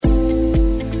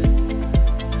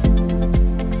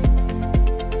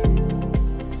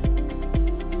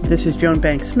This is Joan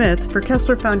Banks-Smith for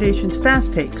Kessler Foundation's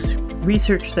Fast Takes,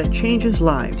 research that changes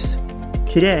lives.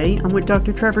 Today, I'm with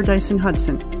Dr. Trevor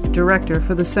Dyson-Hudson, Director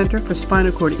for the Center for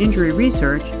Spinal Cord Injury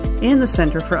Research and the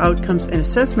Center for Outcomes and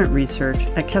Assessment Research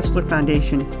at Kessler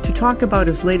Foundation, to talk about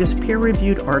his latest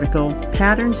peer-reviewed article,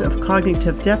 Patterns of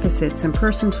Cognitive Deficits in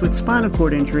Persons with Spinal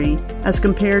Cord Injury as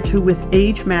Compared to with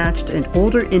Age-Matched and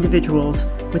Older Individuals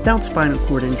Without Spinal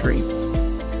Cord Injury.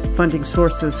 Funding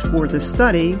sources for this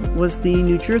study was the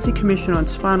New Jersey Commission on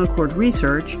Spinal Cord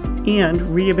Research and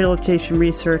Rehabilitation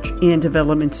Research and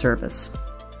Development Service.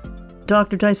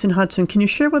 Dr. Dyson-Hudson, can you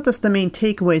share with us the main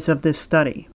takeaways of this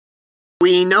study?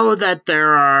 We know that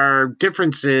there are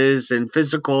differences in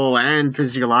physical and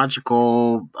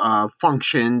physiological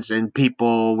functions in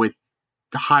people with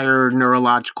higher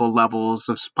neurological levels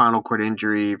of spinal cord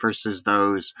injury versus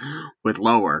those with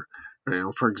lower.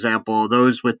 For example,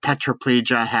 those with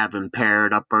tetraplegia have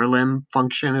impaired upper limb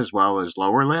function as well as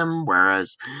lower limb,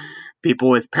 whereas people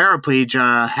with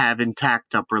paraplegia have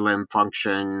intact upper limb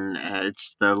function.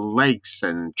 It's the legs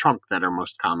and trunk that are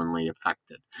most commonly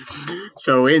affected.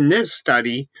 So in this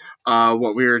study,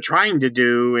 what we were trying to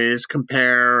do is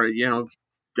compare,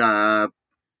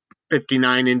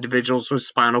 59 individuals with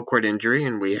spinal cord injury,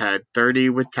 and we had 30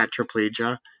 with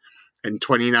tetraplegia and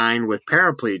 29 with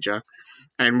paraplegia.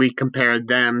 And we compared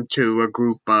them to a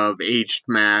group of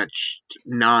age-matched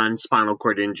non-spinal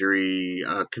cord injury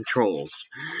controls.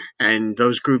 And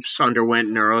those groups underwent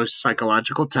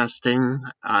neuropsychological testing.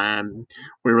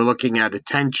 We were looking at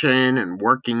attention and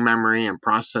working memory and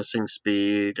processing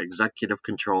speed, executive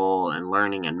control, and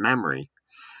learning and memory.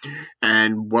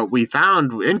 And what we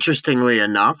found, interestingly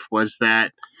enough, was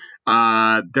that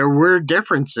there were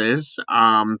differences.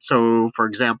 So, for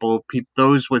example,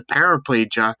 those with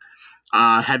paraplegia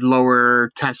had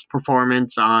lower test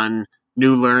performance on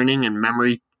new learning and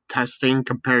memory testing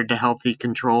compared to healthy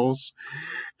controls.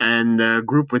 And the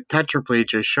group with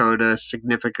tetraplegia showed a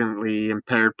significantly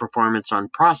impaired performance on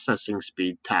processing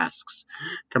speed tasks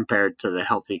compared to the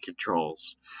healthy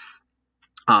controls.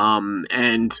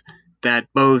 And that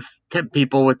both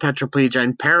people with tetraplegia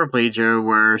and paraplegia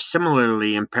were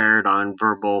similarly impaired on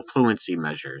verbal fluency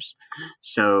measures.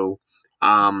 So,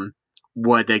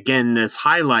 what, again, this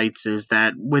highlights is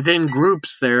that within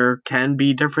groups, there can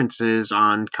be differences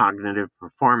on cognitive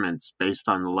performance based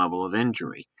on the level of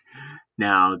injury.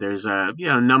 Now, there's a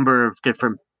number of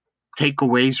different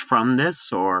takeaways from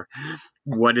this, or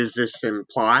what does this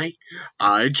imply?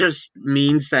 It just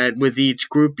means that with each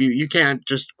group, you can't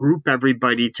just group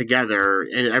everybody together,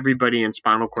 and everybody in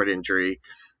spinal cord injury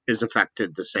is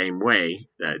affected the same way.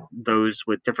 That those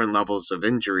with different levels of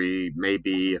injury may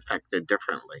be affected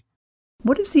differently.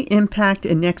 What is the impact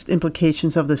and next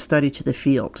implications of the study to the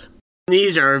field?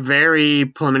 These are very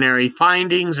preliminary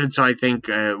findings, and so I think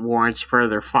it warrants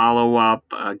further follow-up,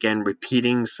 again,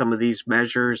 repeating some of these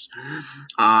measures.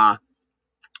 What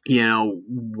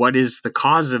is the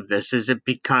cause of this? Is it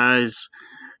because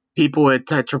people with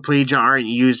tetraplegia aren't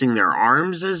using their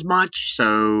arms as much?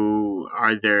 So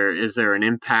is there an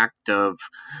impact of,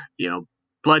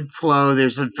 blood flow?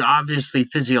 There's obviously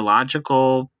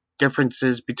physiological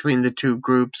differences between the two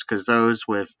groups, because those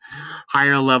with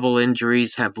higher level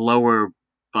injuries have lower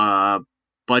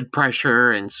blood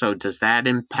pressure, and so does that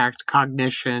impact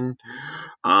cognition?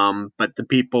 But the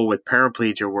people with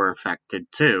paraplegia were affected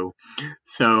too.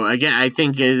 So again, I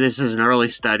think this is an early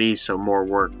study, so more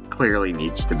work clearly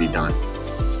needs to be done.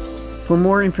 For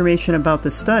more information about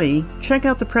the study, check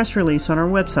out the press release on our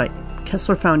website,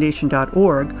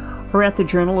 kesslerfoundation.org, or at the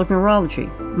Journal of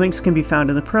Neurology. Links can be found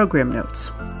in the program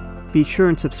notes. Be sure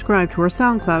and subscribe to our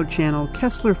SoundCloud channel,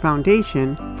 Kessler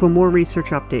Foundation, for more research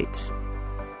updates.